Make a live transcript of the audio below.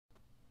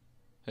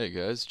Hey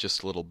guys,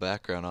 just a little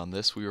background on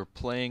this. We were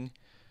playing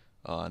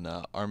on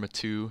Arma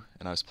 2,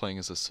 and I was playing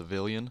as a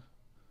civilian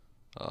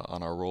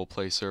on our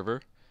roleplay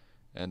server,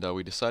 and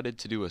we decided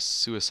to do a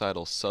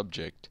suicidal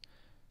subject.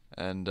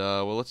 And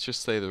well, let's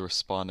just say the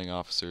responding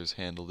officers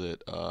handled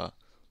it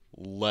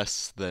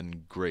less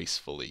than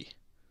gracefully,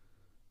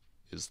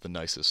 is the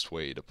nicest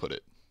way to put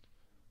it.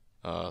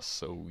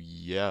 So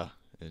yeah,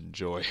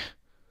 enjoy.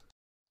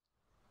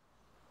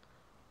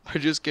 I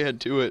just can't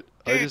do it.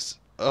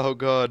 Oh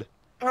god.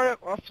 Hurry up,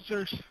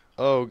 officers.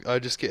 Oh, I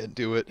just can't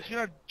do it. You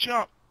gotta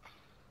jump.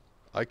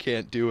 I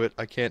can't do it.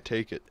 I can't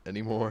take it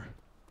anymore.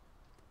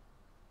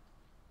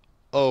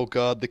 Oh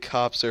god, the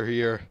cops are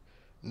here.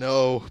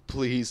 No,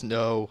 please,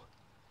 no.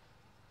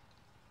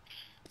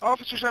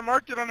 Officers, I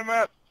marked it on the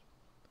map.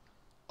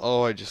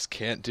 Oh, I just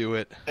can't do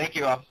it. Thank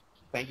you,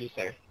 thank you,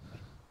 sir.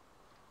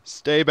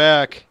 Stay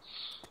back.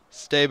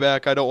 Stay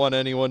back. I don't want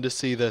anyone to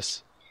see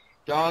this.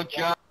 Don't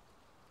jump.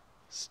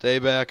 Stay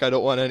back. I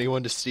don't want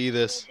anyone to see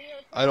this.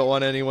 I don't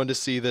want anyone to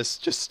see this.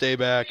 Just stay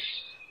back.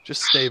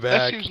 Just stay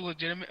That back. seems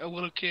legitimate, a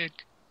little kid.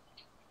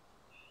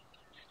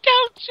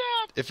 Don't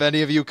jump! If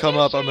any of you come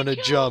up, I'm gonna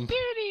jump.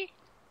 Duty.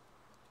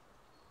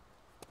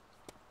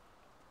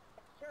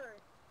 Sir,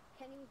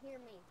 can you hear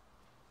me?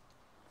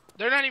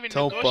 They're not even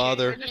Don't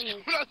bother.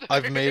 negotiating, they're just-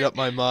 I've made up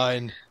my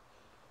mind.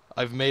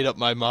 I've made up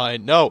my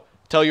mind. No!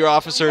 Tell your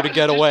officer to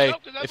get away.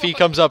 If he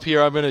comes up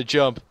here, I'm gonna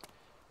jump.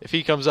 If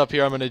he comes up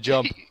here, I'm gonna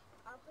jump.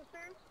 Officer,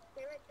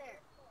 stay right there.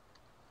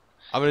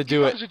 I'm gonna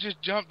do it.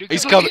 Just jump, dude.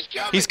 He's Look, coming.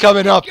 jumping. He's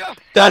coming up.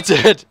 That's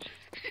it.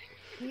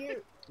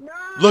 You. No!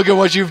 Look at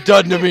what you've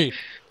done to me.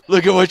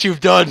 Look at what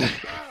you've done.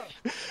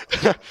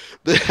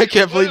 I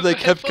can't believe they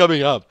kept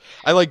coming up.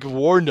 I like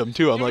warned him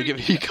too. I'm like, if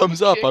he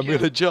comes up, I'm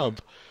gonna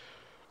jump.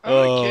 I'm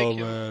gonna Oh kick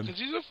him, man. 'cause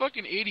he's a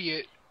fucking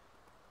idiot.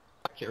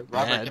 Back here.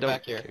 Robert, Nah, get don't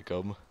back here. kick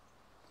him.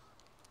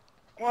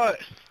 What?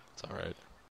 It's all right.